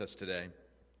us today.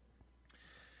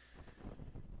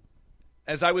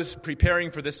 As I was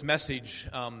preparing for this message,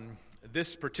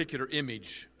 this particular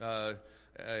image,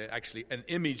 actually an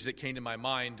image that came to my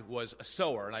mind was a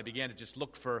sower, and I began to just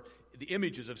look for the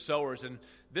images of sowers, and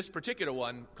this particular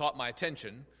one caught my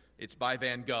attention. It's by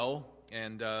Van Gogh,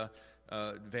 and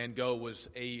Van Gogh was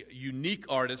a unique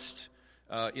artist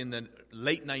in the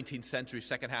late 19th century,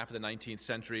 second half of the 19th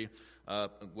century,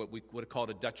 what we would have called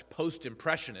a Dutch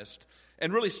post-impressionist,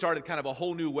 and really started kind of a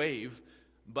whole new wave,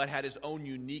 but had his own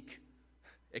unique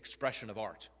expression of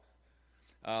art.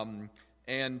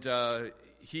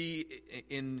 He,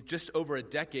 in just over a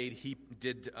decade, he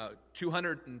did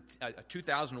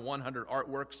 2,100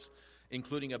 artworks,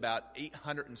 including about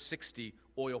 860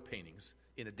 oil paintings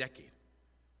in a decade.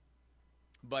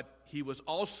 But he was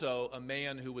also a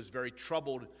man who was very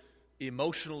troubled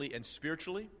emotionally and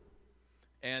spiritually,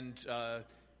 and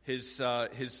his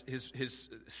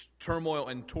turmoil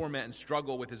and torment and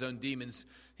struggle with his own demons,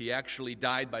 he actually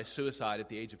died by suicide at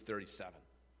the age of 37.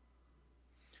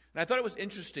 And I thought it was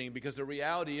interesting because the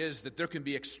reality is that there can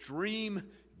be extreme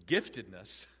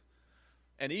giftedness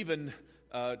and even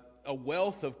a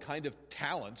wealth of kind of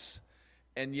talents,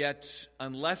 and yet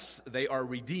unless they are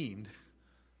redeemed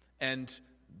and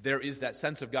there is that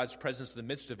sense of God's presence in the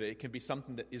midst of it, it can be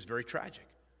something that is very tragic,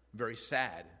 very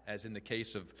sad, as in the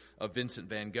case of Vincent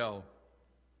van Gogh.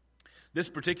 This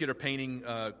particular painting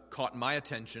caught my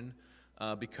attention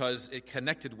because it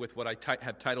connected with what I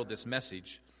have titled this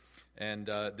message, and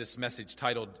this message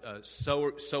titled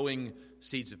Sowing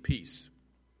Seeds of Peace.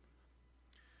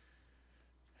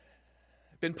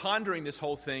 I've been pondering this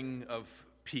whole thing of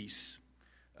peace.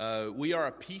 We are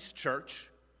a peace church.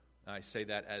 I say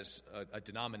that as a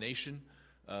denomination,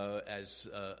 as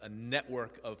a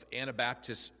network of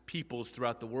Anabaptist peoples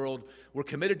throughout the world. We're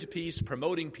committed to peace,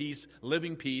 promoting peace,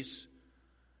 living peace,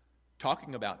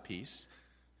 talking about peace.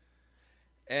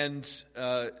 And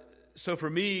so for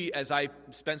me, as I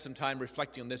spent some time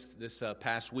reflecting on this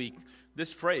past week,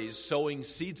 this phrase, sowing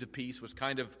seeds of peace, was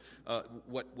kind of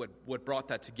what brought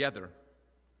that together.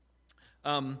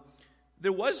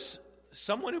 There was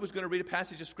someone who was going to read a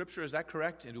passage of Scripture, is that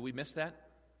correct? And did we miss that?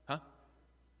 Huh?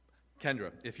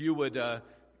 Kendra, if you would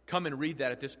come and read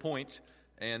that at this point,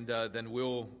 and then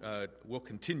we'll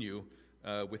continue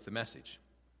with the message.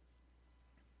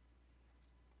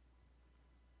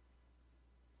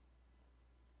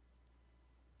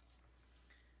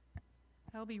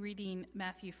 I'll be reading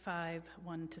Matthew 5,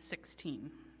 1-16.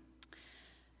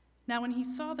 Now when he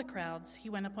saw the crowds, he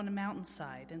went up on a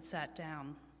mountainside and sat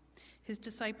down. His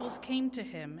disciples came to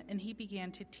him, and he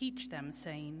began to teach them,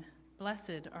 saying,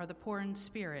 Blessed are the poor in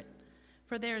spirit,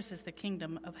 for theirs is the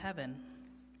kingdom of heaven.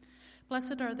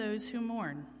 Blessed are those who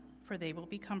mourn, for they will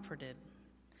be comforted.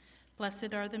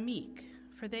 Blessed are the meek,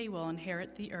 for they will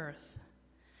inherit the earth.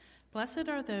 Blessed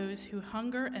are those who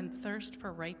hunger and thirst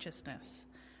for righteousness,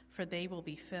 for they will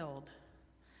be filled.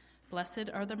 Blessed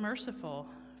are the merciful,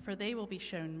 for they will be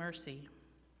shown mercy.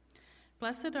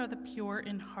 Blessed are the pure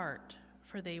in heart,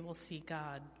 for they will see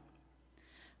God.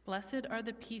 Blessed are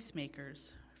the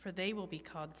peacemakers, for they will be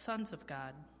called sons of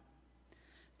God.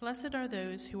 Blessed are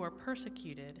those who are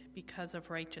persecuted because of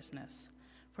righteousness,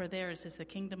 for theirs is the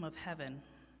kingdom of heaven.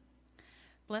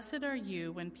 Blessed are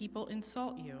you when people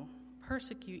insult you,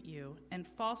 persecute you, and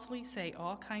falsely say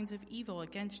all kinds of evil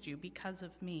against you because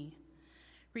of me.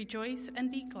 Rejoice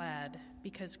and be glad,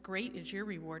 because great is your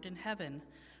reward in heaven,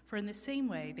 for in the same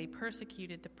way they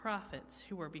persecuted the prophets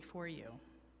who were before you.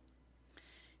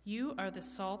 You are the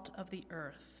salt of the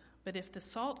earth, but if the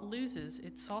salt loses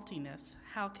its saltiness,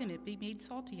 how can it be made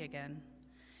salty again?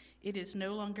 It is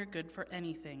no longer good for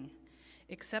anything,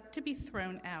 except to be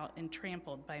thrown out and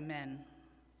trampled by men.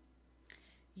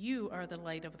 You are the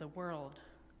light of the world.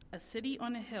 A city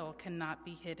on a hill cannot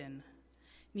be hidden.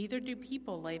 Neither do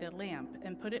people light a lamp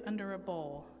and put it under a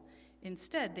bowl.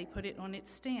 Instead, they put it on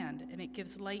its stand, and it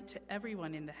gives light to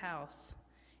everyone in the house.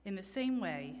 In the same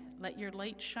way, let your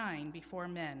light shine before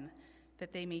men,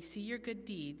 that they may see your good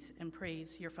deeds and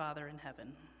praise your Father in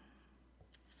heaven.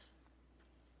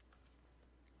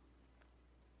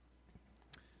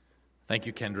 Thank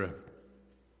you, Kendra.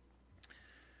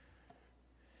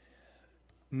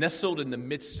 Nestled in the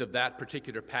midst of that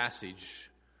particular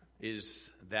passage is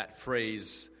that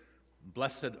phrase,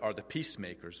 Blessed are the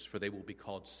peacemakers, for they will be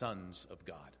called sons of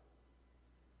God.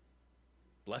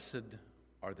 Blessed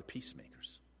are the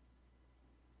peacemakers.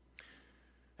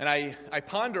 And I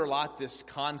ponder a lot this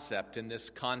concept in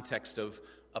this context of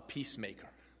a peacemaker.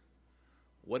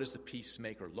 What does a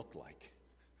peacemaker look like?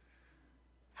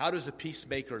 How does a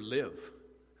peacemaker live?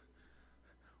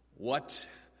 What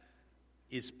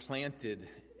is planted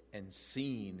and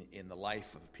seen in the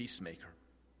life of a peacemaker.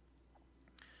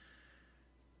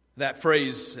 That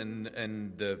phrase in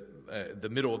the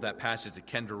middle of that passage that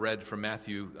Kendra read from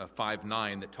Matthew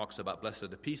 5:9 that talks about blessed are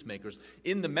the peacemakers,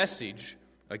 in the Message,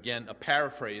 again, a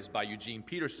paraphrase by Eugene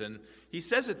Peterson, he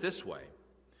says it this way: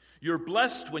 you're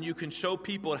blessed when you can show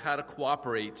people how to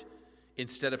cooperate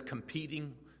instead of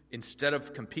competing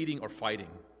or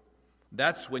fighting.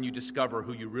 That's when you discover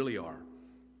who you really are,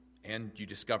 and you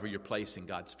discover your place in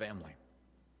God's family.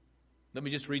 Let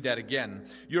me just read that again.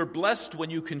 You're blessed when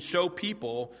you can show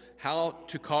people how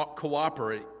to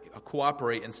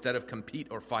cooperate instead of compete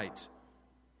or fight.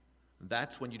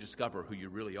 That's when you discover who you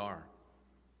really are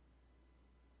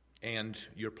and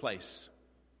your place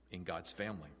in God's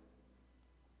family.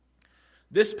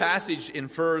 This passage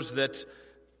infers that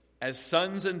as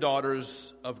sons and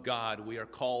daughters of God, we are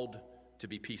called to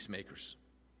be peacemakers.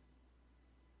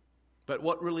 But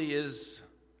what really is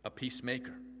a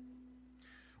peacemaker?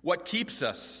 What keeps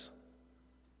us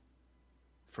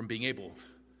from being able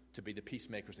to be the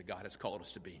peacemakers that God has called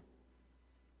us to be?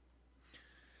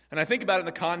 And I think about it in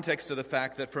the context of the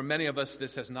fact that for many of us,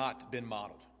 this has not been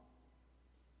modeled.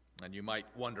 And you might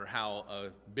wonder how a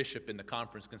bishop in the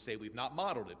conference can say we've not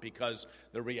modeled it, because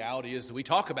the reality is we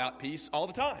talk about peace all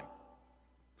the time.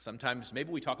 Sometimes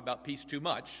maybe we talk about peace too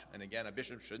much, and again, a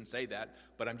bishop shouldn't say that,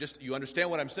 but you understand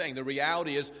what I'm saying. The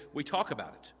reality is we talk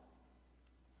about it.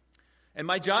 And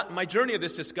my journey of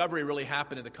this discovery really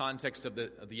happened in the context of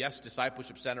the Yes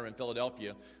Discipleship Center in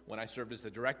Philadelphia when I served as the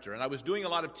director. And I was doing a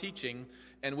lot of teaching,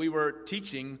 and we were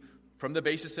teaching from the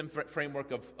basis and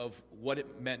framework of what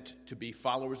it meant to be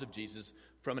followers of Jesus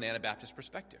from an Anabaptist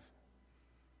perspective.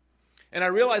 And I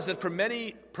realized that for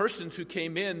many persons who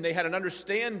came in, they had an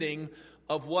understanding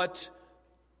of what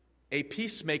a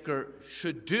peacemaker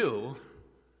should do,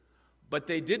 but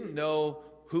they didn't know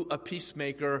who a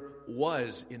peacemaker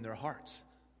was in their hearts.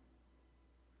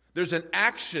 There's an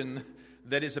action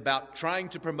that is about trying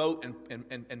to promote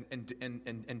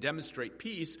and demonstrate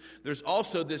peace. There's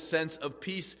also this sense of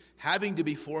peace having to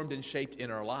be formed and shaped in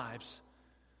our lives.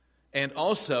 And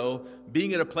also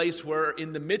being at a place where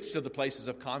in the midst of the places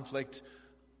of conflict,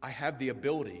 I have the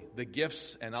ability, the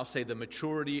gifts, and I'll say the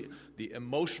maturity, the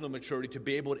emotional maturity to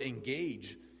be able to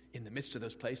engage in the midst of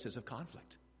those places of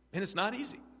conflict. And it's not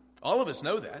easy. All of us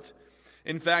know that.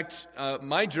 In fact,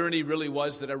 my journey really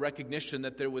was that a recognition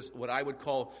that there was what I would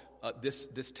call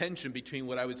this tension between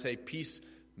what I would say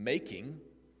peacemaking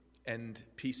and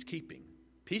peacekeeping.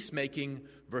 Peacemaking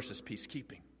versus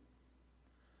peacekeeping.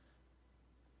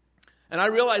 And I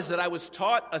realized that I was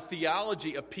taught a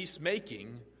theology of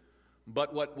peacemaking,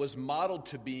 but what was modeled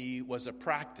to be was a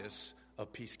practice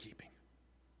of peacekeeping.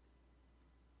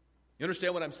 You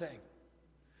understand what I'm saying?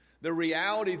 The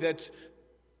reality that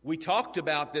we talked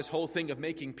about this whole thing of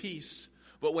making peace,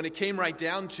 but when it came right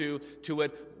down to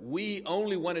it, we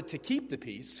only wanted to keep the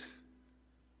peace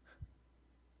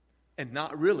and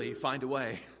not really find a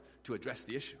way to address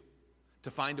the issue,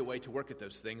 to find a way to work at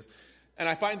those things. And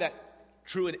I find that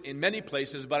true in many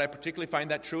places, but I particularly find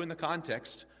that true in the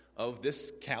context of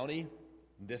this county,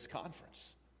 this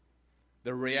conference.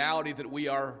 The reality that we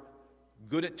are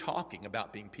good at talking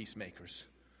about being peacemakers,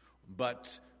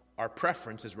 but our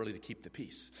preference is really to keep the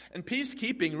peace. And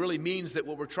peacekeeping really means that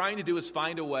what we're trying to do is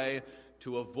find a way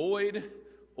to avoid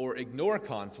or ignore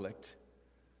conflict,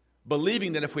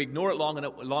 believing that if we ignore it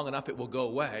long enough it will go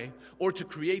away, or to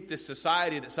create this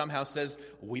society that somehow says,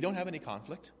 we don't have any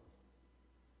conflict.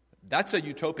 That's a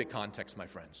utopic context, my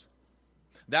friends.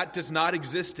 That does not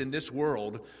exist in this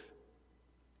world.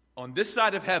 On this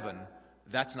side of heaven,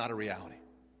 that's not a reality.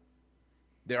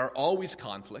 There are always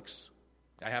conflicts.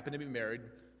 I happen to be married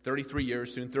 33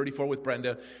 years, soon 34 with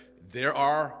Brenda. There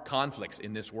are conflicts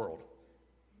in this world.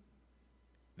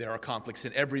 There are conflicts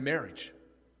in every marriage.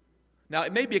 Now,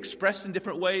 it may be expressed in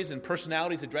different ways, and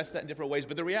personalities address that in different ways,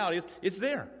 but the reality is, it's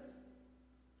there.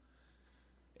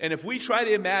 And if we try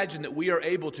to imagine that we are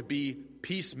able to be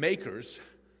peacemakers,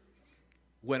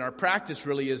 when our practice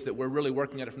really is that we're really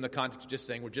working at it from the context of just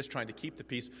saying we're just trying to keep the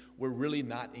peace, we're really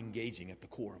not engaging at the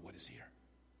core of what is here.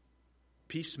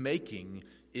 Peacemaking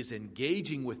is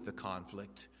engaging with the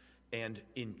conflict and,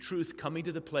 in truth, coming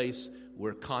to the place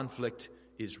where conflict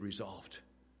is resolved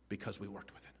because we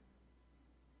worked with it.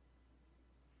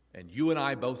 And you and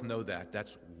I both know that.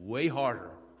 That's way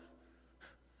harder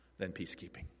than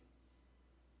peacekeeping.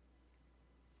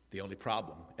 The only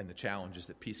problem and the challenge is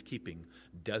that peacekeeping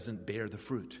doesn't bear the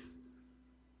fruit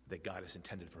that God has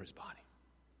intended for his body.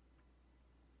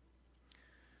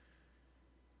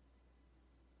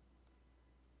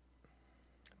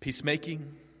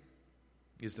 Peacemaking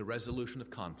is the resolution of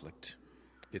conflict.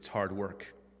 It's hard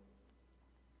work.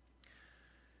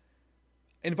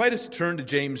 I invite us to turn to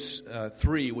James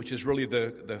 3, which is really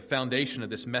the foundation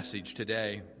of this message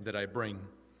today that I bring.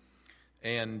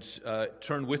 And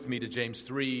turn with me to James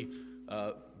 3,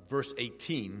 verse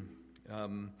 18.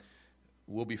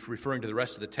 We'll be referring to the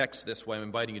rest of the text this way. I'm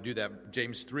inviting you to do that.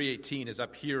 James 3:18 is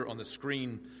up here on the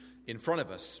screen in front of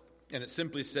us. And it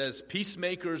simply says,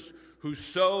 "Peacemakers who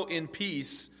sow in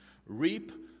peace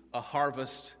reap a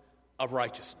harvest of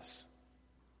righteousness."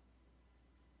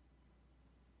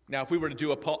 Now, if we were to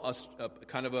do a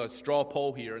kind of a straw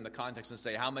poll here in the context and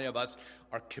say how many of us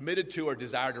are committed to or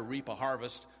desire to reap a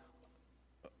harvest,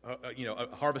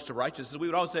 a harvest of righteousness, we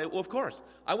would all say, well, of course.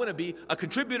 I want to be a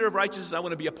contributor of righteousness. I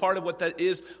want to be a part of what that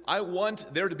is. I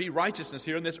want there to be righteousness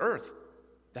here on this earth.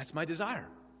 That's my desire.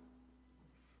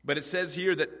 But it says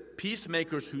here that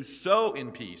peacemakers who sow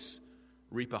in peace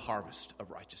reap a harvest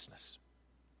of righteousness.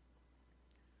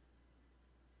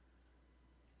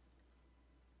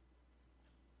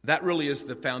 That really is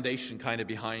the foundation kind of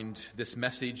behind this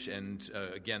message, and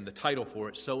again, the title for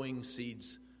it, Sowing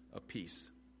Seeds of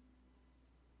Peace.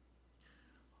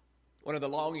 One of the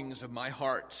longings of my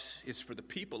heart is for the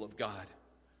people of God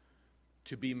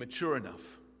to be mature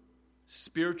enough,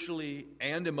 spiritually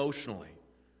and emotionally,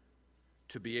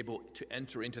 to be able to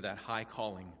enter into that high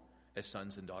calling as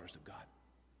sons and daughters of God.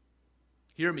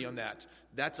 Hear me on that.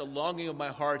 That's a longing of my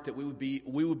heart, that we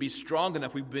would be strong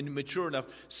enough, we've been mature enough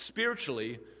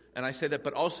spiritually, and I say that,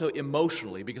 but also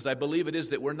emotionally, because I believe it is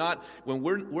that when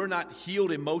we're not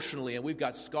healed emotionally, and we've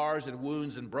got scars and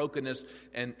wounds and brokenness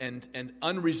and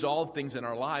unresolved things in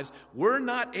our lives, we're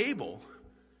not able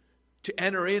to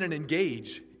enter in and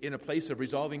engage in a place of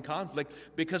resolving conflict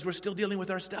because we're still dealing with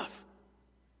our stuff.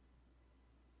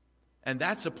 And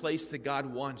that's a place that God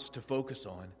wants to focus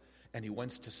on. And He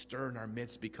wants to stir in our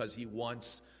midst because He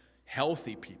wants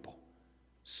healthy people,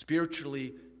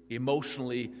 spiritually,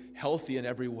 emotionally healthy in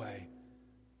every way,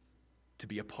 to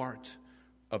be a part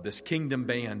of this kingdom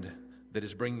band that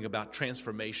is bringing about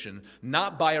transformation,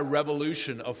 not by a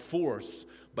revolution of force,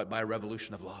 but by a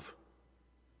revolution of love.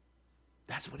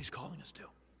 That's what He's calling us to.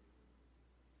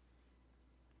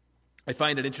 I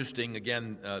find it interesting,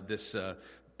 again, this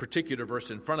particular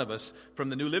verse in front of us. From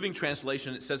the New Living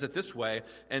Translation, it says it this way: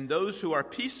 "And those who are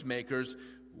peacemakers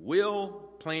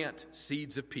will plant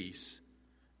seeds of peace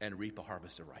and reap a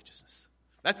harvest of righteousness."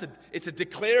 It's a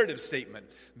declarative statement.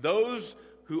 Those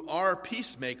who are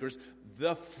peacemakers,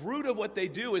 the fruit of what they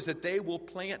do is that they will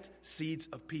plant seeds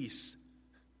of peace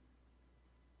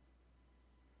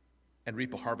and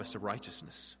reap a harvest of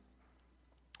righteousness.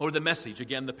 Or the Message,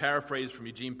 again, the paraphrase from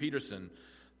Eugene Peterson.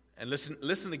 And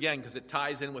listen again, because it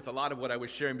ties in with a lot of what I was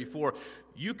sharing before.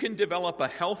 "You can develop a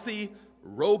healthy,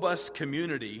 robust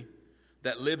community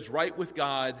that lives right with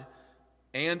God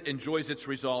and enjoys its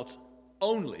results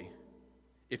only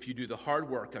if you do the hard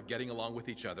work of getting along with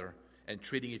each other and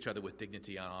treating each other with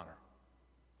dignity and honor."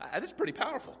 That's pretty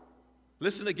powerful.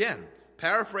 Listen again.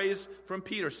 Paraphrase from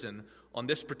Peterson on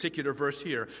this particular verse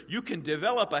here. "You can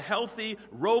develop a healthy,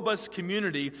 robust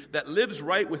community that lives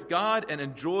right with God and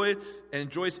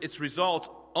enjoys its results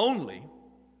only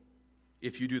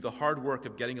if you do the hard work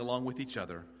of getting along with each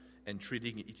other and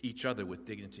treating each other with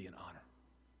dignity and honor."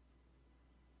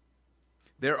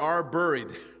 There are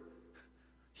buried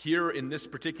here in this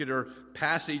particular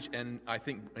passage, and I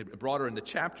think broader in the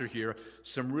chapter here,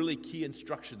 some really key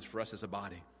instructions for us as a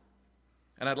body.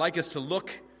 And I'd like us to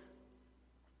look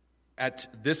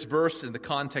at this verse in the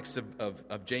context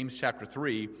of James chapter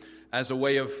 3 as a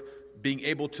way of being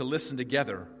able to listen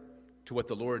together to what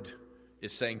the Lord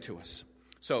is saying to us.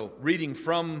 So, reading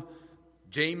from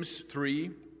James 3,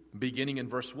 beginning in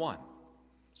verse 1.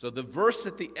 So the verse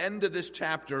at the end of this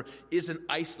chapter isn't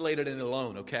isolated and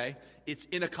alone, okay? It's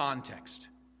in a context.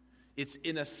 It's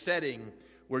in a setting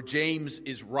where James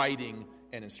is writing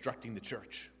and instructing the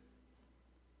church.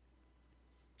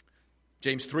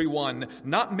 James 3:1,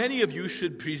 "Not many of you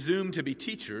should presume to be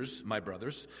teachers, my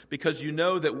brothers, because you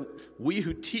know that we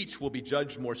who teach will be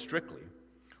judged more strictly.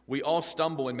 We all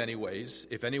stumble in many ways.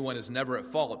 If anyone is never at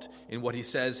fault in what he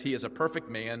says, he is a perfect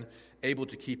man, able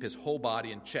to keep his whole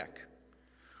body in check.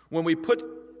 When we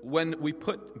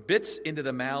put bits into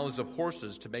the mouths of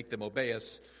horses to make them obey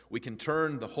us, we can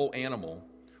turn the whole animal.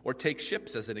 Or take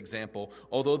ships as an example.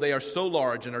 Although they are so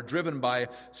large and are driven by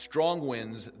strong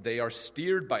winds, they are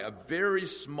steered by a very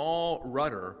small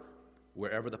rudder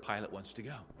wherever the pilot wants to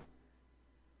go.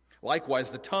 Likewise,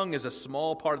 the tongue is a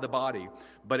small part of the body,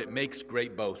 but it makes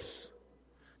great boasts.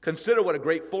 Consider what a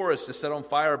great forest is set on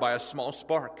fire by a small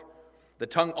spark. The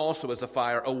tongue also is a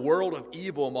fire, a world of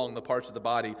evil among the parts of the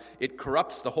body. It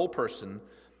corrupts the whole person,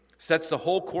 sets the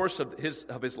whole course of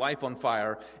his life on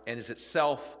fire, and is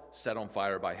itself set on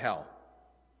fire by hell.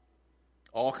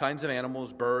 All kinds of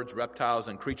animals, birds, reptiles,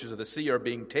 and creatures of the sea are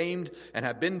being tamed and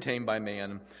have been tamed by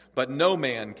man, but no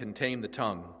man can tame the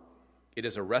tongue. It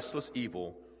is a restless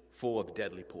evil full of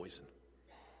deadly poison.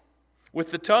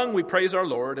 With the tongue we praise our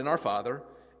Lord and our Father,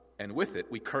 and with it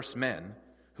we curse men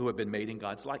who have been made in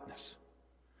God's likeness.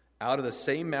 Out of the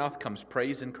same mouth comes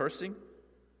praise and cursing.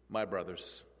 My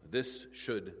brothers, this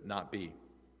should not be.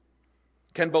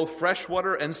 Can both fresh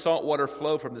water and salt water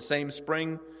flow from the same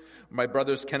spring? My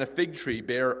brothers, can a fig tree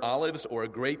bear olives or a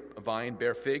grapevine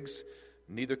bear figs?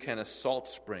 Neither can a salt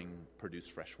spring produce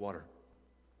fresh water.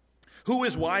 Who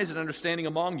is wise and understanding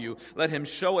among you? Let him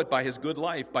show it by his good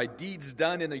life, by deeds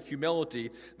done in the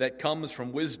humility that comes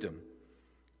from wisdom.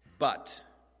 But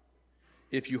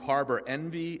if you harbor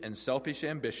envy and selfish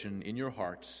ambition in your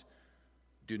hearts,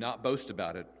 do not boast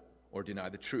about it or deny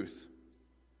the truth.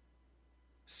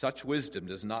 Such wisdom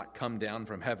does not come down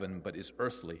from heaven, but is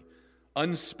earthly,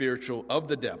 unspiritual, of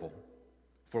the devil.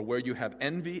 For where you have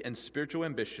envy and spiritual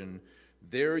ambition,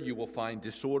 there you will find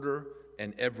disorder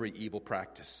and every evil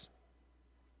practice.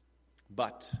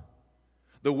 But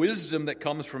the wisdom that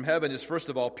comes from heaven is first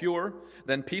of all pure,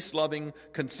 then peace-loving,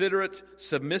 considerate,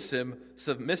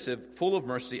 submissive, full of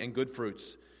mercy and good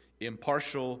fruits,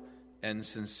 impartial and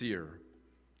sincere.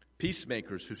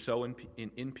 Peacemakers who sow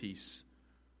in peace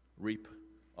reap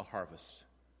a harvest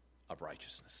of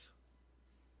righteousness.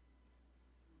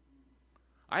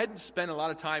 I hadn't spent a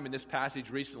lot of time in this passage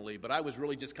recently, but I was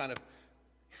really just kind of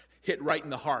hit right in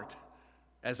the heart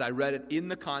as I read it in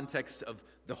the context of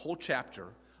the whole chapter,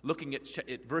 looking at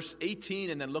verse 18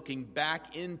 and then looking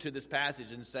back into this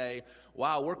passage and say,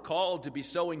 wow, we're called to be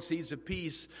sowing seeds of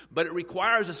peace, but it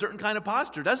requires a certain kind of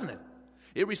posture, doesn't it?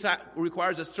 It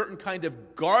requires a certain kind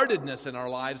of guardedness in our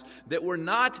lives, that we're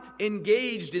not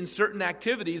engaged in certain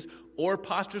activities or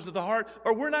postures of the heart,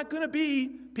 or we're not going to be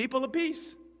people of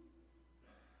peace.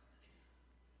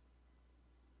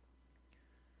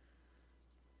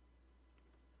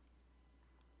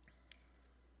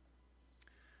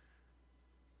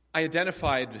 I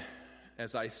identified,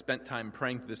 as I spent time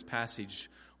praying through this passage,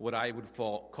 what I would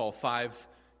call 5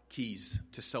 keys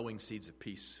to sowing seeds of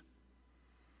peace.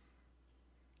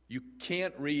 You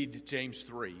can't read James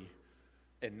 3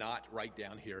 and not write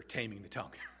down here, taming the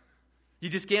tongue. You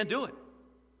just can't do it.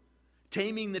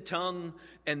 Taming the tongue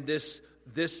and this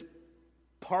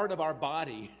part of our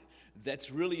body that's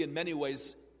really in many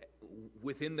ways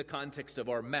within the context of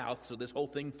our mouth, so this whole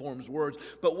thing forms words.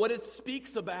 But what it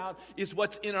speaks about is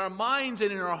what's in our minds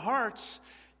and in our hearts.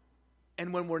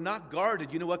 And when we're not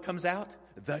guarded, you know what comes out?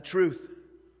 The truth.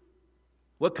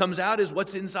 What comes out is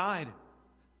what's inside.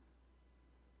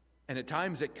 And at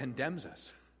times it condemns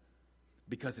us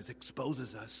because it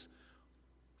exposes us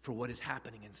for what is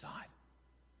happening inside.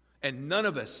 And none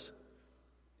of us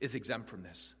is exempt from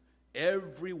this.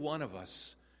 Every one of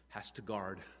us has to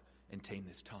guard and tame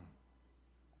this tongue.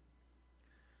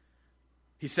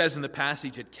 He says in the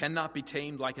passage, it cannot be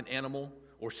tamed like an animal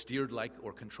or steered like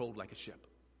or controlled like a ship.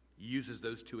 He uses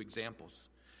those 2 examples.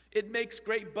 It makes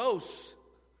great boasts.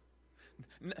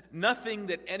 Nothing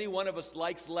that any one of us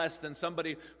likes less than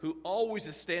somebody who always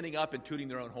is standing up and tooting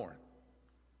their own horn.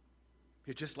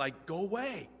 You're just like, go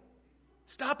away.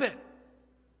 Stop it.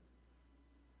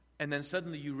 And then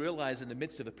suddenly you realize in the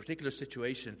midst of a particular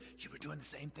situation, you were doing the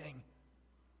same thing.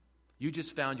 You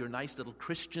just found your nice little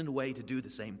Christian way to do the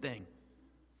same thing.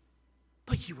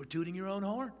 But you were tooting your own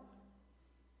horn.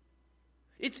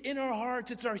 It's in our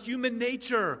hearts. It's our human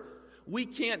nature. We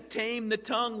can't tame the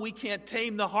tongue. We can't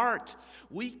tame the heart.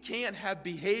 We can't have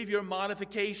behavior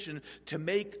modification to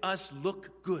make us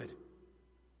look good.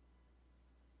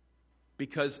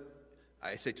 Because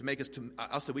I say to make us,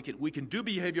 I'll say we can do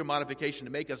behavior modification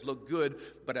to make us look good,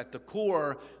 but at the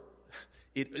core,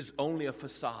 it is only a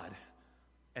facade,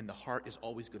 and the heart is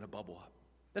always going to bubble up.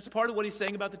 That's part of what he's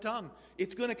saying about the tongue.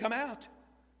 It's going to come out.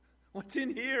 What's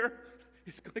in here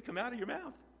is going to come out of your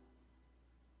mouth.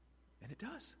 And it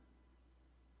does.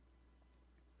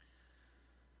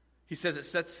 He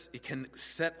says it can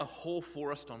set a whole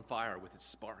forest on fire with its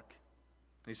spark.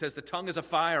 And he says the tongue is a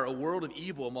fire, a world of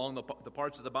evil among the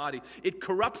parts of the body. It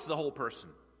corrupts the whole person.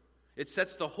 It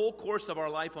sets the whole course of our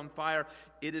life on fire.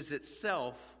 It is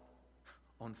itself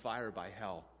on fire by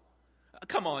hell.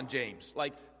 Come on, James.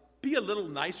 Be a little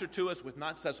nicer to us with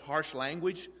not such harsh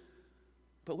language.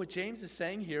 But what James is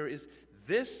saying here is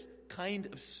this kind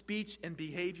of speech and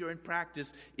behavior and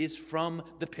practice is from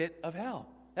the pit of hell.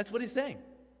 That's what he's saying.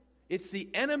 It's the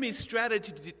enemy's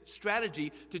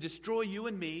strategy to destroy you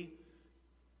and me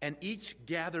and each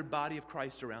gathered body of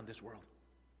Christ around this world.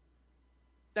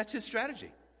 That's his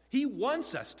strategy. He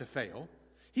wants us to fail.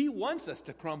 He wants us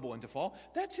to crumble and to fall.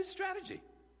 That's his strategy.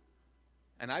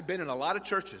 And I've been in a lot of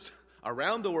churches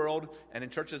around the world and in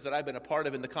churches that I've been a part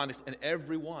of in the context, and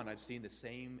every one I've seen the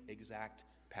same exact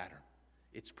pattern.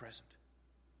 It's present.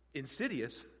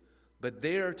 Insidious, but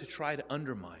there to try to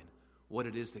undermine what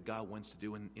it is that God wants to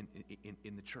do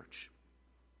in the church.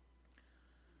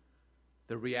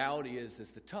 The reality is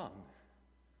the tongue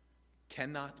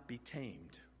cannot be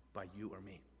tamed by you or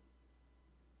me.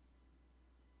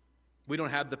 We don't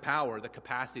have the power, the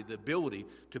capacity, the ability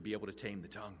to be able to tame the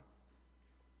tongue.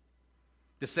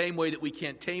 The same way that we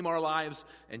can't tame our lives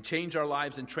and change our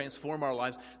lives and transform our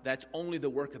lives, that's only the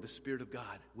work of the Spirit of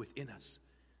God within us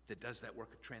that does that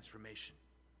work of transformation.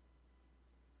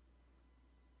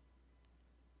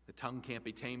 The tongue can't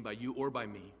be tamed by you or by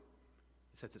me.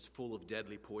 It says it's full of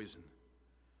deadly poison.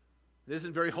 It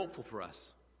isn't very hopeful for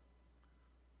us.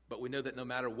 But we know that no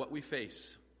matter what we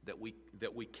face, that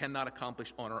we cannot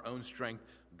accomplish on our own strength,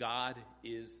 God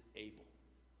is able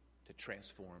to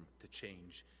transform, to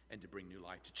change, and to bring new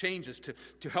life. To change us,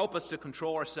 to help us to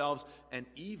control ourselves, and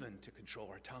even to control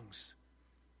our tongues.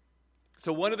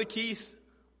 So one of the keys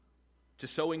to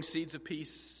sowing seeds of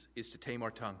peace is to tame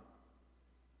our tongue.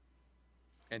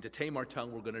 And to tame our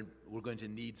tongue, we're going to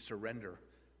need surrender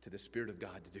to the Spirit of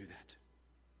God to do that.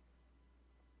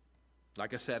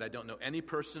 Like I said, I don't know any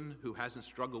person who hasn't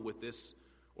struggled with this,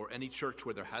 or any church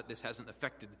where this hasn't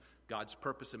affected God's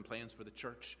purpose and plans for the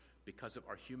church because of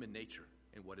our human nature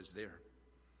and what is there.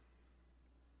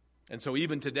 And so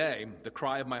even today, the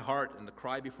cry of my heart and the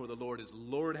cry before the Lord is,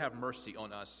 Lord, have mercy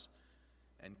on us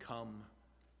and come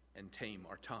and tame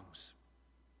our tongues.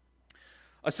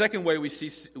 A second way we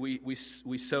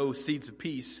sow seeds of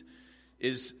peace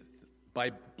is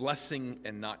by blessing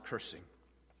and not cursing.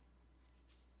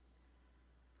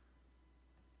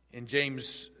 In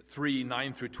James 3,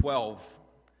 9 through 12,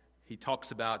 he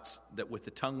talks about that with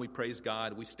the tongue we praise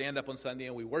God, we stand up on Sunday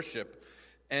and we worship,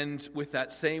 and with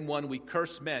that same one we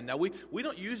curse men. Now, we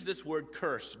don't use this word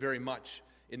curse very much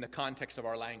in the context of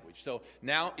our language. So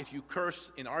now if you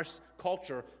curse in our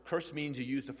culture, curse means you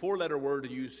use a four-letter word to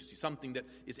use something that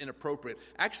is inappropriate.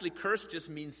 Actually, curse just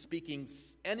means speaking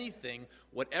anything,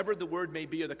 whatever the word may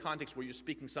be or the context where you're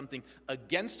speaking something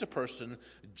against a person,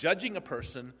 judging a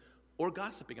person, or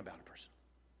gossiping about a person.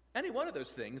 Any one of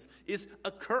those things is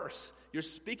a curse. You're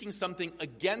speaking something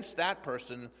against that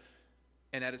person,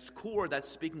 and at its core, that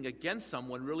speaking against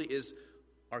someone really is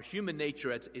our human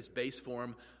nature at its base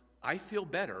form. I feel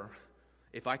better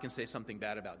if I can say something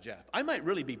bad about Jeff. I might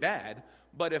really be bad,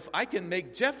 but if I can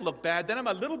make Jeff look bad, then I'm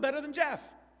a little better than Jeff.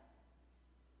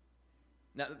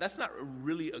 Now, that's not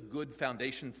really a good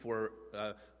foundation for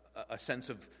a sense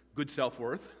of good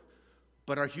self-worth,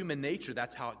 but our human nature,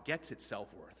 that's how it gets its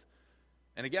self-worth.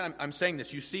 And again, I'm saying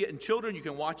this. You see it in children. You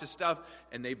can watch this stuff,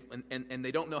 and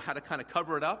they don't know how to kind of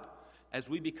cover it up. As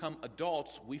we become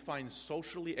adults, we find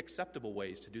socially acceptable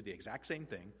ways to do the exact same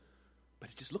thing, but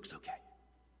it just looks okay.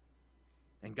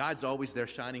 And God's always there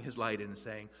shining his light in and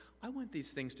saying, I want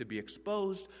these things to be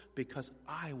exposed because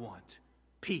I want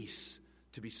peace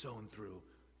to be sown through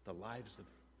the lives of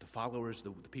the followers,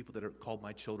 the people that are called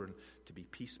my children, to be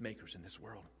peacemakers in this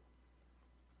world.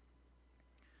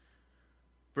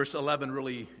 Verse 11,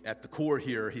 really at the core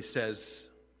here, he says,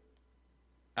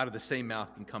 out of the same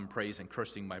mouth can come praise and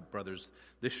cursing, my brothers.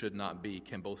 This should not be.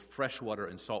 Can both fresh water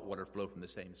and salt water flow from the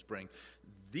same spring?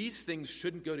 These things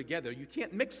shouldn't go together. You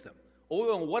can't mix them.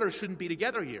 Oil and water shouldn't be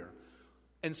together here.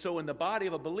 And so in the body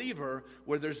of a believer,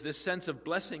 where there's this sense of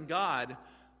blessing God,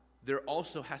 there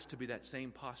also has to be that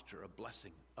same posture of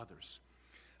blessing others.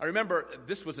 I remember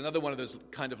this was another one of those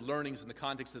kind of learnings in the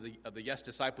context of the Yes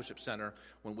Discipleship Center,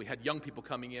 when we had young people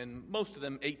coming in, most of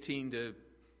them 18 to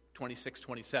 26,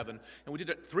 27, and we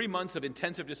did 3 months of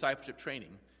intensive discipleship training.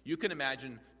 You can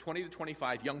imagine 20 to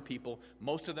 25 young people,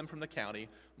 most of them from the county,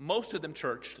 most of them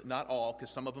churched, not all,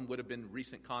 because some of them would have been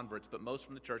recent converts, but most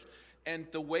from the church, and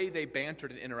the way they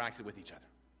bantered and interacted with each other.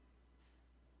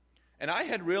 And I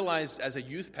had realized as a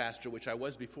youth pastor, which I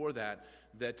was before that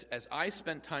as I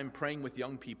spent time praying with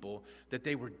young people, that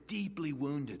they were deeply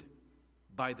wounded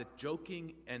by the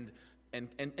joking and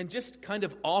just kind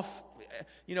of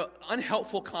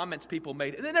unhelpful comments people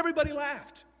made, and then everybody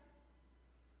laughed.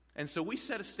 And so we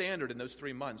set a standard in those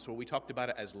 3 months where we talked about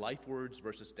it as life words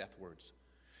versus death words.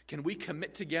 Can we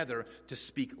commit together to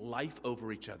speak life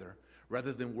over each other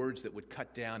rather than words that would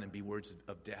cut down and be words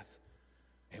of death?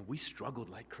 And we struggled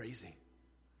like crazy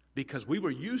because we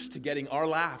were used to getting our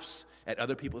laughs at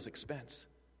other people's expense.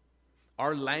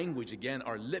 Our language, again,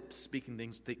 our lips speaking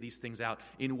these things out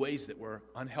in ways that were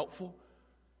unhelpful,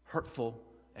 hurtful,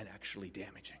 and actually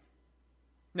damaging.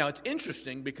 Now, it's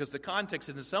interesting because the context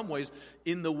is in some ways,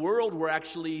 in the world, we're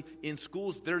actually, in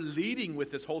schools, they're leading with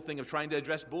this whole thing of trying to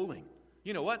address bullying.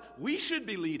 You know what? We should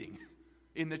be leading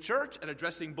in the church and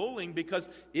addressing bullying because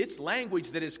it's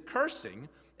language that is cursing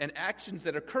and actions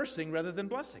that are cursing rather than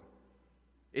blessing.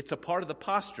 It's a part of the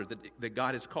posture that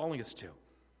God is calling us to.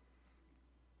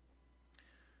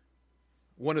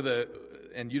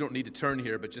 And you don't need to turn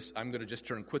here, but I'm going to just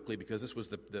turn quickly because this was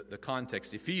the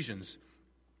context. Ephesians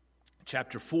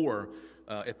chapter 4,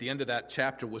 at the end of that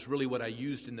chapter was really what I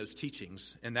used in those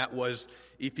teachings, and that was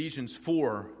Ephesians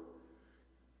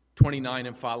 4:29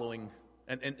 and following.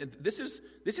 And this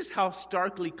is how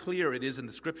starkly clear it is in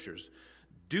the Scriptures.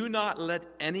 Do not let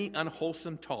any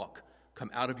unwholesome talk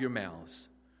come out of your mouths,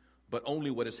 but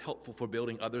only what is helpful for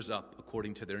building others up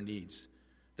according to their needs,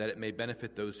 that it may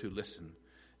benefit those who listen.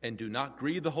 And do not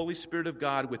grieve the Holy Spirit of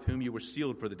God, with whom you were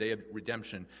sealed for the day of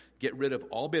redemption. Get rid of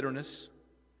all bitterness,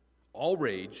 all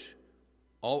rage,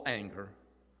 all anger,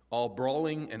 all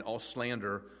brawling, and all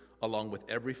slander, along with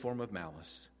every form of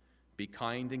malice. Be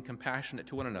kind and compassionate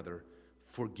to one another,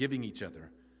 forgiving each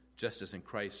other, just as in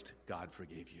Christ God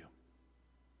forgave you.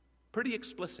 Pretty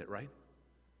explicit, right?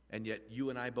 And yet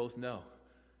you and I both know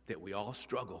that we all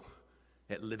struggle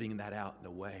at living that out in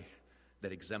a way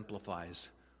that exemplifies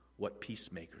what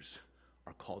peacemakers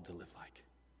are called to live like.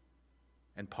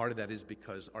 And part of that is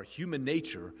because our human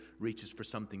nature reaches for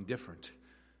something different.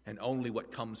 And only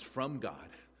what comes from God,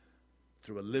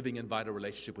 through a living and vital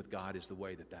relationship with God, is the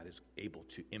way that is able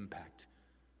to impact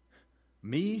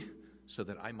me, so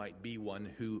that I might be one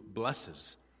who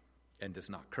blesses and does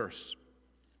not curse.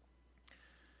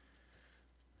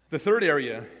 The third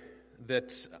area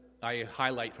that I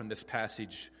highlight from this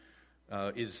passage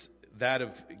is that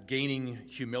of gaining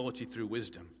humility through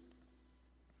wisdom.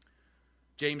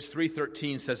 James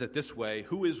 3:13 says it this way: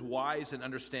 "Who is wise and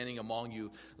understanding among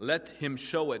you? Let him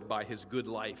show it by his good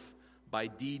life, by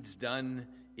deeds done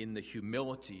in the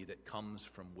humility that comes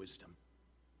from wisdom."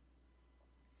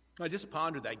 I just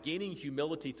pondered that, gaining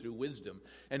humility through wisdom.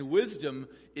 And wisdom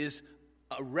is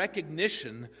a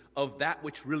recognition of that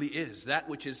which really is, that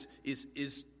which is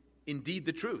indeed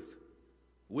the truth.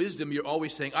 Wisdom, you're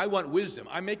always saying, I want wisdom.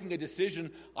 I'm making a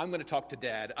decision. I'm going to talk to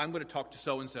Dad. I'm going to talk to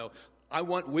so-and-so. I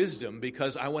want wisdom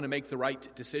because I want to make the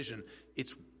right decision.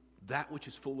 It's that which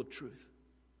is full of truth.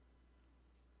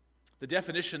 The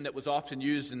definition that was often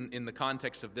used in the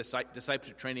context of this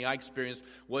discipleship training I experienced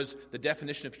was the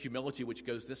definition of humility, which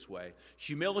goes this way.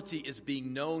 Humility is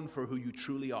being known for who you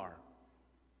truly are.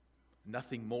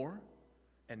 Nothing more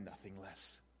and nothing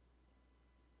less.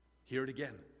 Hear it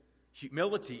again.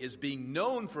 Humility is being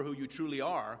known for who you truly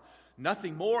are.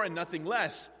 Nothing more and nothing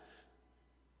less.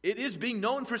 It is being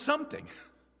known for something.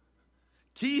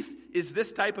 Keith is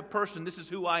this type of person. This is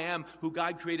who I am, who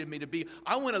God created me to be.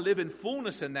 I want to live in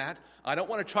fullness in that. I don't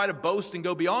want to try to boast and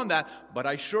go beyond that, but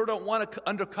I sure don't want to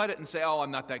undercut it and say, oh,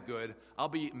 I'm not that good. I'll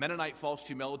be Mennonite false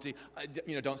humility.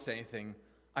 Don't say anything.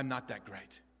 I'm not that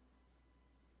great.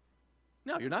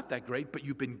 No, you're not that great, but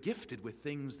you've been gifted with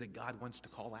things that God wants to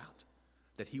call out,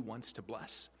 that He wants to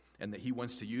bless, and that He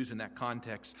wants to use in that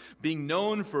context. Being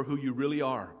known for who you really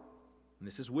are. And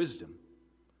this is wisdom.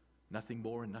 Nothing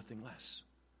more and nothing less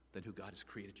than who God has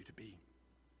created you to be.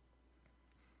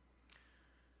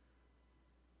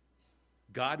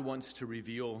 God wants to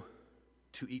reveal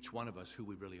to each one of us who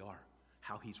we really are,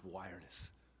 how He's wired us,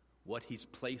 what He's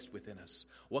placed within us,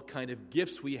 what kind of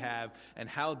gifts we have, and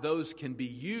how those can be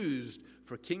used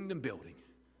for kingdom building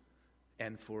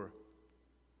and for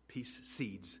peace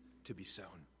seeds to be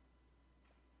sown.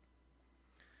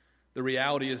 The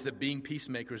reality is that being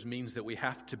peacemakers means that we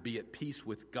have to be at peace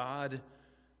with God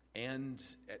and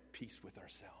at peace with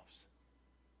ourselves.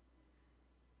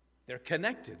 They're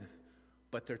connected,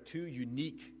 but they're two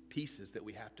unique pieces that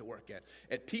we have to work at.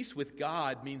 At peace with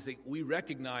God means that we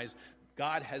recognize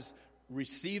God has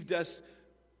received us,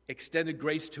 extended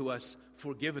grace to us,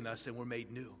 forgiven us, and we're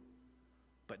made new.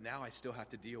 But now I still have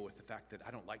to deal with the fact that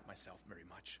I don't like myself very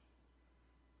much.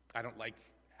 I don't like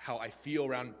how I feel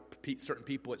around certain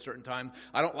people at certain times.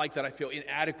 I don't like that I feel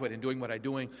inadequate in doing what I'm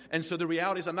doing. And so the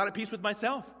reality is I'm not at peace with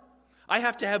myself. I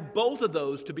have to have both of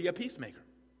those to be a peacemaker.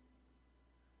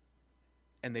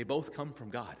 And they both come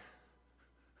from God.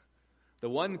 The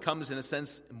one comes in a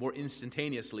sense more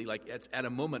instantaneously, like it's at a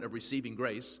moment of receiving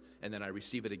grace, and then I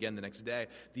receive it again the next day.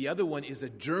 The other one is a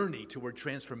journey toward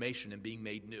transformation and being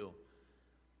made new.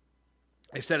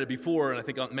 I said it before, and I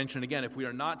think I'll mention it again. If we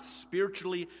are not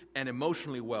spiritually and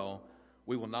emotionally well,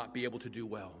 we will not be able to do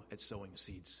well at sowing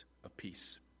seeds of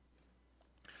peace.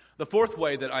 The fourth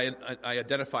way that I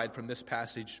identified from this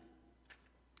passage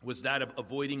was that of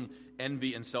avoiding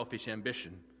envy and selfish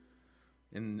ambition.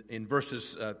 In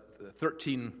verses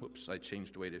 13, whoops, I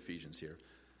changed way to Ephesians here.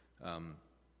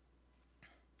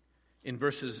 In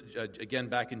verses, again,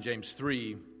 back in James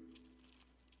 3,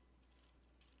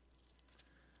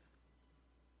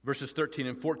 verses 13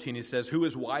 and 14, he says, "Who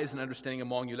is wise and understanding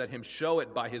among you? Let him show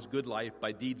it by his good life,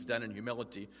 by deeds done in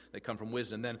humility that come from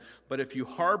wisdom. Then, but if you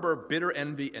harbor bitter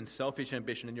envy and selfish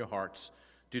ambition in your hearts,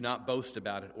 do not boast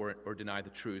about it or deny the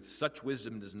truth. Such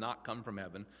wisdom does not come from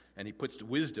heaven." And he puts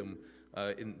wisdom,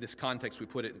 in this context we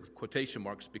put it in quotation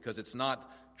marks because it's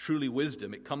not truly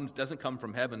wisdom. It doesn't come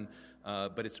from heaven,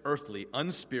 but it's earthly,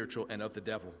 unspiritual, and of the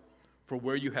devil. For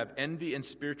where you have envy and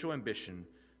spiritual ambition,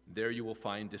 there you will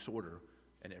find disorder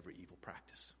and every evil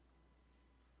practice.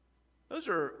 Those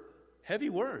are heavy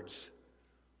words,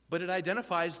 but it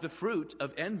identifies the fruit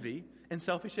of envy and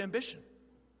selfish ambition.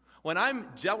 When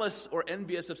I'm jealous or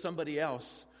envious of somebody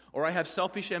else, or I have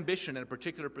selfish ambition in a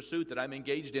particular pursuit that I'm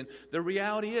engaged in, the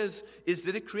reality is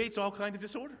that it creates all kinds of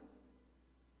disorder.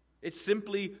 It's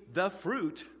simply the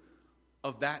fruit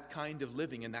of that kind of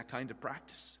living and that kind of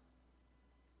practice.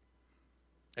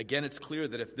 Again, it's clear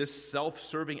that if those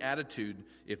self-serving attitudes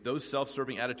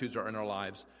are in our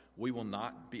lives, we will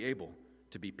not be able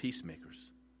to be peacemakers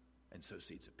and sow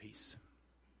seeds of peace.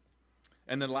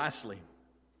 And then lastly,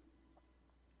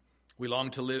 we long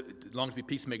to be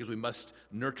peacemakers. We must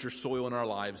nurture soil in our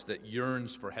lives that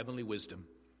yearns for heavenly wisdom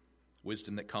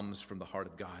that comes from the heart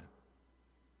of God.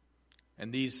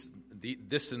 And this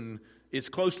is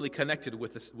closely connected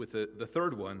with the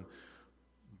third one.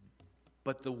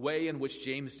 But the way in which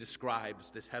James describes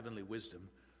this heavenly wisdom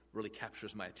really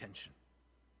captures my attention.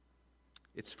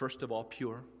 It's first of all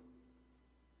pure.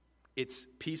 It's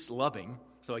peace-loving.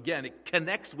 So again, it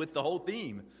connects with the whole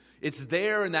theme. It's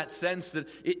there in that sense that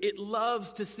it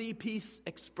loves to see peace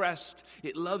expressed.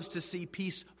 It loves to see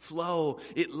peace flow.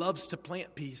 It loves to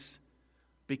plant peace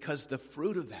because the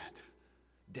fruit of that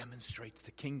demonstrates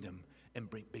the kingdom and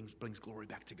brings glory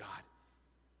back to God.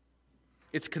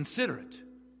 It's considerate.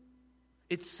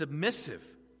 It's submissive.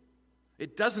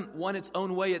 It doesn't want its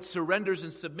own way. It surrenders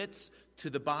and submits to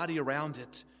the body around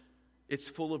it. It's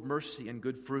full of mercy and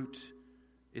good fruit.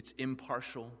 It's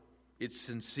impartial. It's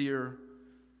sincere.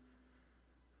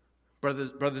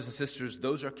 Brothers and sisters,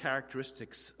 those are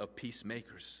characteristics of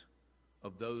peacemakers,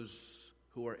 of those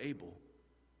who are able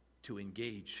to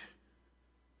engage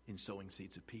in sowing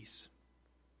seeds of peace.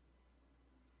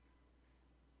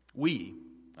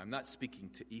 I'm not speaking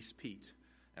to East Pete,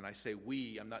 and I say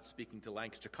we, I'm not speaking to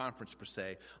Lancaster Conference per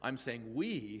se. I'm saying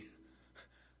we,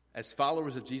 as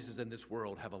followers of Jesus in this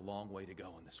world, have a long way to go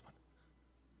on this one.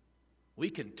 We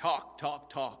can talk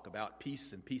about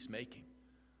peace and peacemaking.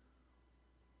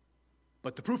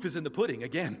 But the proof is in the pudding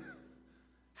again.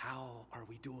 How are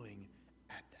we doing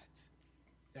at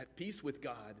that? At peace with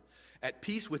God, at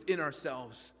peace within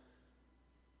ourselves,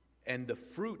 and the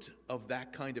fruit of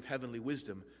that kind of heavenly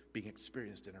wisdom being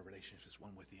experienced in our relationships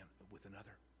one with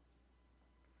another.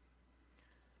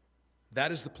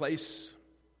 That is the place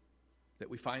that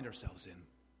we find ourselves in.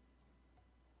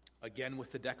 Again,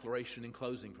 with the declaration in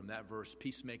closing from that verse,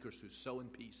 peacemakers who sow in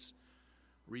peace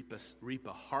reap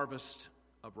a harvest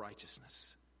of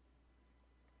righteousness.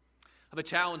 I have a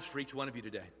challenge for each one of you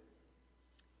today,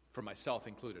 for myself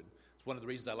included. It's one of the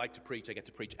reasons I like to preach. I get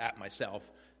to preach at myself,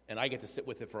 and I get to sit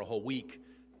with it for a whole week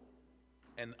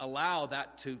and allow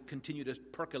that to continue to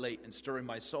percolate and stir in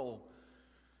my soul.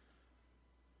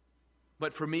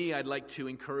 But for me, I'd like to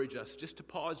encourage us just to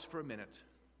pause for a minute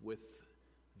with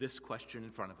this question in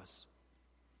front of us.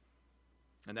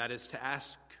 And that is to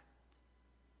ask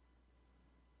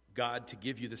God to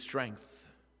give you the strength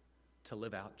to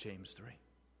live out James 3.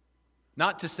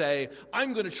 Not to say,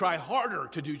 I'm going to try harder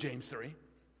to do James 3.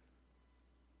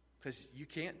 Because you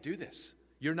can't do this.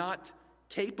 You're not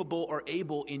capable or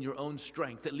able in your own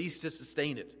strength, at least to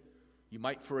sustain it. You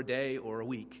might for a day or a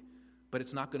week, but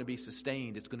it's not going to be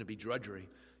sustained. It's going to be drudgery.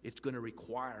 It's going to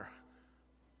require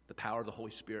the power of the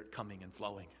Holy Spirit coming and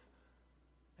flowing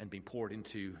and being poured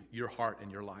into your heart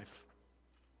and your life.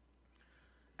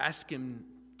 Ask Him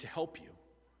to help you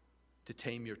to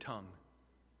tame your tongue.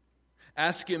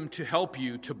 Ask Him to help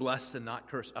you to bless and not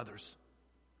curse others.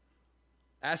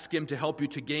 Ask Him to help you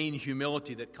to gain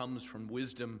humility that comes from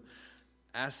wisdom.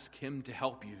 Ask Him to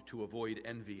help you to avoid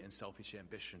envy and selfish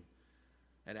ambition.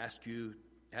 And ask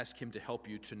Him to help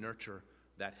you to nurture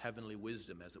that heavenly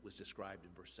wisdom as it was described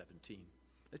in verse 17.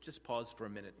 Let's just pause for a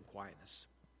minute in quietness.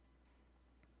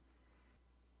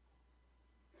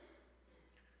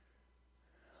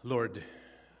 Lord,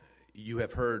 You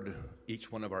have heard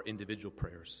each one of our individual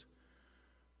prayers.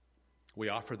 We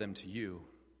offer them to You,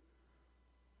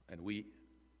 and we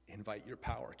invite Your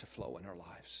power to flow in our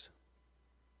lives.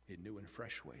 in new and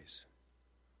fresh ways,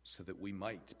 so that we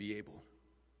might be able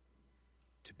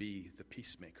to be the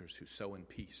peacemakers who sow in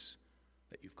peace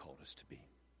that you've called us to be.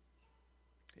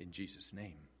 In Jesus'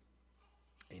 name,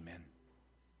 amen.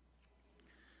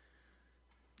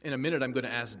 In a minute, I'm going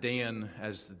to ask Dan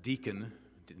as the deacon.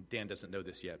 Dan doesn't know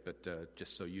this yet, but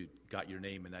just so you got your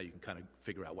name, and now you can kind of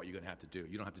figure out what you're going to have to do.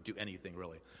 You don't have to do anything,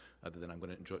 really, other than I'm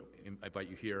going to invite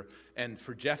you here. And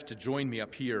for Jeff to join me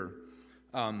up here.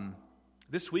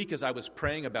 This week, as I was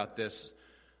praying about this,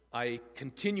 I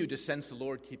continued to sense the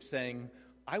Lord keep saying,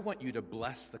 I want you to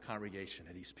bless the congregation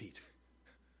at East Pete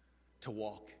to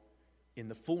walk in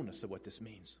the fullness of what this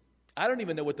means. I don't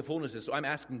even know what the fullness is, so I'm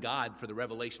asking God for the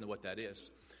revelation of what that is.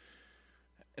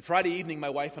 And Friday evening, my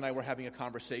wife and I were having a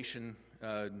conversation.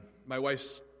 My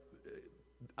wife's,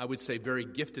 I would say, very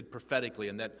gifted prophetically,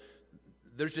 in that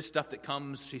there's just stuff that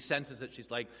comes, she senses it,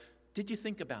 she's like, did you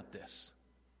think about this?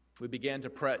 We began to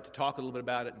talk a little bit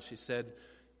about it, and she said,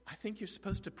 I think you're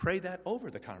supposed to pray that over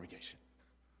the congregation.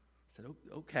 I said,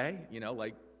 okay,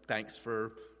 thanks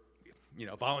for,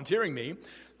 volunteering me.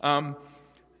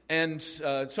 And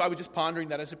so I was just pondering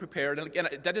that as I prepared. And again,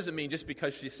 that doesn't mean just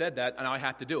because she said that, and I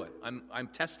have to do it. I'm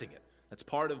testing it. That's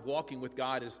part of walking with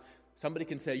God, is somebody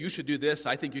can say, you should do this,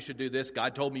 I think you should do this,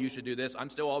 God told me you should do this.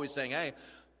 I'm still always saying, hey,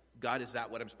 God, is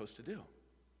that what I'm supposed to do?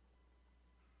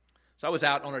 So I was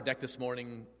out on our deck this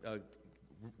morning,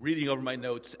 reading over my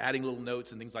notes, adding little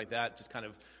notes and things like that, just kind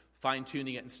of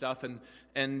fine-tuning it and stuff.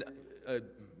 And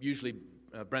usually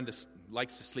Brenda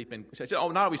likes to sleep in. She said,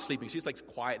 not always sleeping. She just likes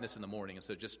quietness in the morning. And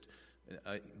so just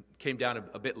came down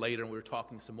a bit later, and we were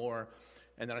talking some more.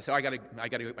 And then I said, I got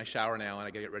to get my shower now, and I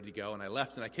got to get ready to go. And I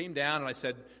left, and I came down, and I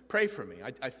said, pray for me.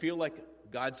 I feel like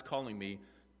God's calling me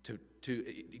to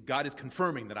God is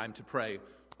confirming that I'm to pray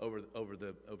over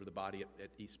the body at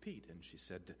East Pete. And she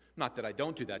said, not that I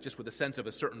don't do that, just with a sense of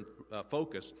a certain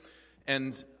focus.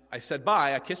 And I said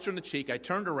bye. I kissed her on the cheek. I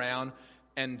turned around,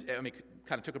 and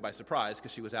kind of took her by surprise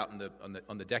because she was out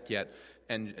on the deck yet,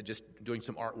 and just doing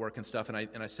some artwork and stuff. And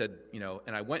I said,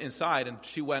 and I went inside, and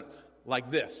she went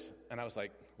like this, and I was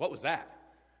like, what was that?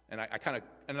 And and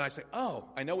then I said, oh,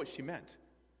 I know what she meant.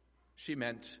 She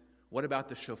meant, what about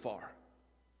the shofar?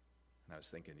 And I was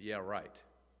thinking, yeah, right.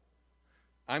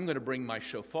 I'm going to bring my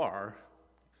shofar.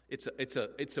 It's a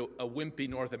wimpy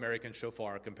North American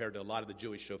shofar compared to a lot of the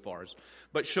Jewish shofars.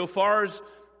 But shofars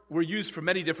were used for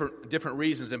many different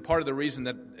reasons, and part of the reason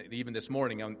that even this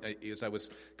morning, as I was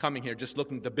coming here, just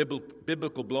looking at the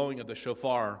biblical blowing of the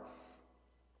shofar,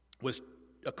 was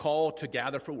a call to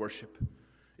gather for worship.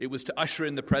 It was to usher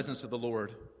in the presence of the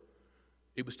Lord.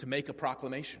 It was to make a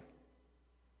proclamation.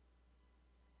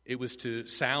 It was to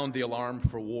sound the alarm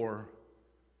for war.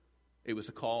 It was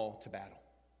a call to battle.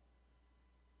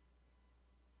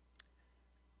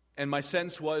 And my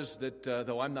sense was that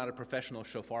though I'm not a professional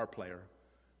shofar player,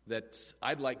 that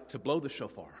I'd like to blow the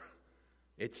shofar.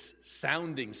 It's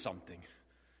sounding something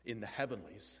in the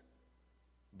heavenlies,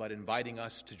 but inviting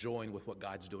us to join with what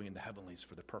God's doing in the heavenlies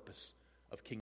for the purpose of kingdom.